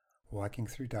Walking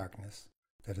Through Darkness,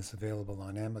 that is available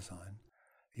on Amazon,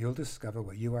 you'll discover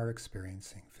what you are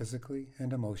experiencing physically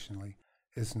and emotionally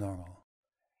is normal.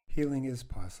 Healing is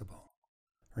possible.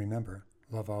 Remember,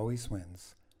 love always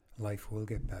wins. Life will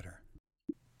get better.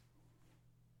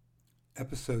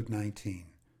 Episode 19.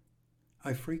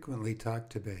 I frequently talk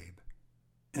to Babe.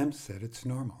 Em said it's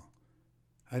normal.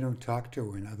 I don't talk to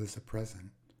her when others are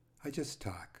present. I just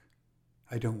talk.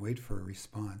 I don't wait for a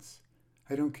response.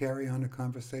 I don't carry on a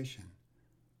conversation.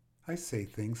 I say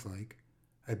things like,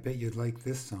 I bet you'd like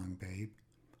this song, babe.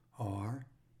 Or,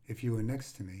 if you were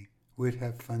next to me, we'd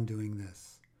have fun doing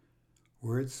this.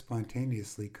 Words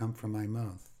spontaneously come from my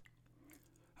mouth.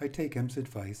 I take Em's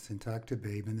advice and talk to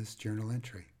Babe in this journal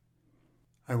entry.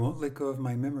 I won't let go of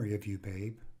my memory of you,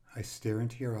 babe. I stare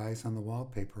into your eyes on the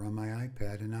wallpaper on my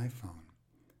iPad and iPhone.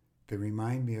 They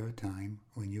remind me of a time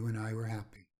when you and I were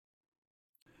happy.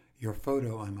 Your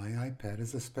photo on my iPad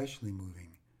is especially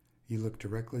moving. You look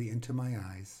directly into my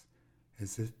eyes,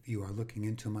 as if you are looking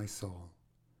into my soul.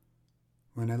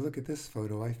 When I look at this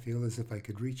photo, I feel as if I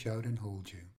could reach out and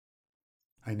hold you.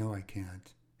 I know I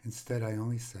can't. Instead, I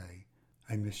only say,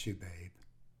 I miss you, babe.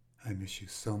 I miss you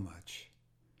so much.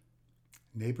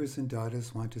 Neighbors and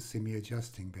daughters want to see me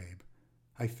adjusting, babe.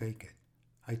 I fake it.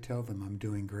 I tell them I'm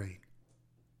doing great.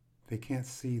 They can't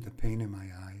see the pain in my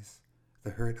eyes, the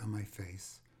hurt on my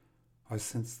face, or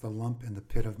sense the lump in the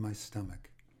pit of my stomach.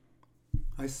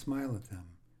 I smile at them.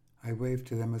 I wave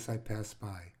to them as I pass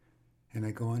by, and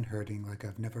I go on hurting like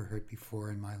I've never hurt before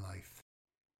in my life.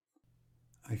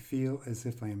 I feel as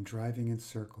if I am driving in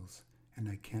circles and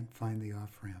I can't find the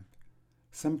off-ramp.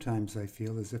 Sometimes I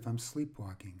feel as if I'm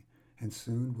sleepwalking and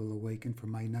soon will awaken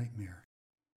from my nightmare.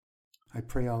 I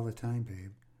pray all the time,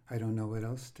 babe. I don't know what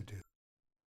else to do.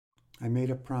 I made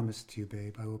a promise to you,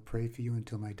 babe. I will pray for you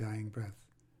until my dying breath.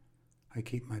 I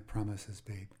keep my promises,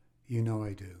 babe. You know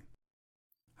I do.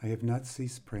 I have not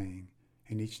ceased praying,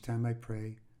 and each time I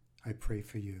pray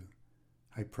for you.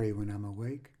 I pray when I'm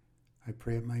awake. I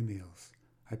pray at my meals.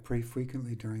 I pray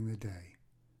frequently during the day.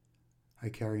 I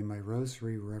carry my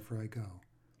rosary wherever I go.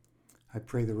 I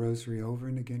pray the rosary over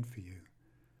and again for you.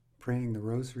 Praying the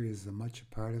rosary is as much a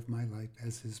part of my life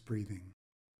as his breathing.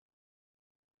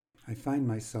 I find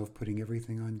myself putting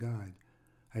everything on God.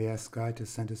 I ask God to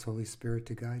send his Holy Spirit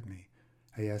to guide me.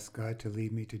 I ask God to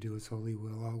lead me to do his holy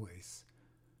will always.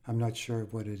 I'm not sure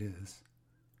of what it is.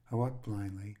 I walk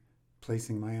blindly,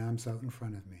 placing my arms out in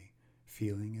front of me,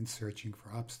 feeling and searching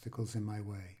for obstacles in my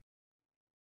way.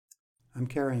 I'm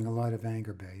carrying a lot of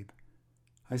anger, babe.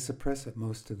 I suppress it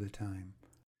most of the time.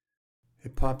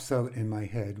 It pops out in my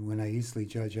head when I easily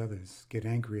judge others, get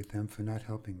angry at them for not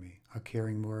helping me or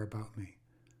caring more about me.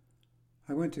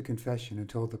 I went to confession and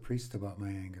told the priest about my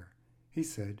anger. He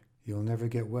said, "You'll never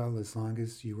get well as long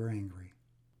as you are angry."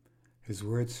 His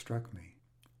words struck me.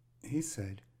 He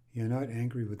said, "You're not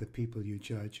angry with the people you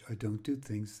judge or don't do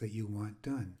things that you want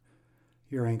done.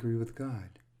 You're angry with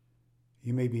God.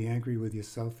 You may be angry with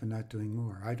yourself for not doing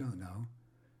more. I don't know.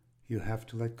 You have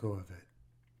to let go of it."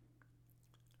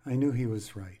 I knew he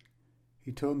was right.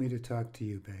 He told me to talk to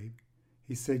you, babe.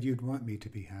 He said you'd want me to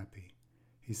be happy.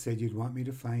 He said you'd want me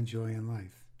to find joy in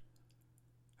life.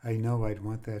 I know I'd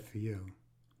want that for you.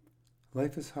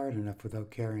 Life is hard enough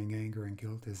without carrying anger and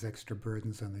guilt as extra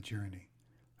burdens on the journey.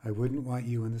 I wouldn't want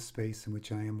you in the space in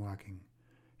which I am walking.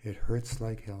 It hurts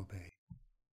like hell, babe.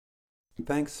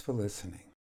 Thanks for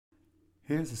listening.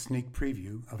 Here's a sneak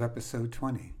preview of episode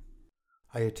 20.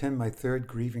 I attend my third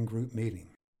Grieving group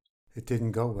meeting. It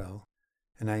didn't go well,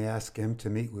 and I asked Em to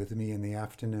meet with me in the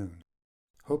afternoon.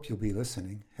 Hope you'll be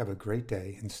listening. Have a great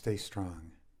day and stay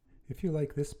strong. If you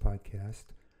like this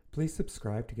podcast, please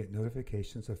subscribe to get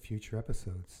notifications of future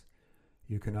episodes.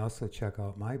 You can also check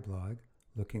out my blog,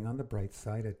 Looking on the Bright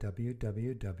Side, at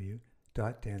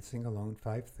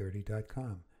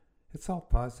www.dancingalone530.com. It's all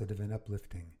positive and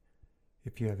uplifting.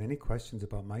 If you have any questions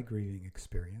about my grieving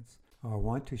experience or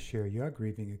want to share your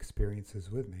grieving experiences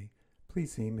with me,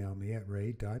 please email me at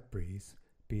ray.breeze,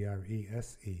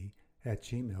 B-R-E-S-E,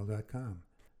 @gmail.com.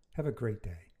 Have a great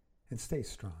day and stay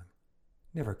strong.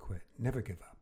 Never quit, never give up.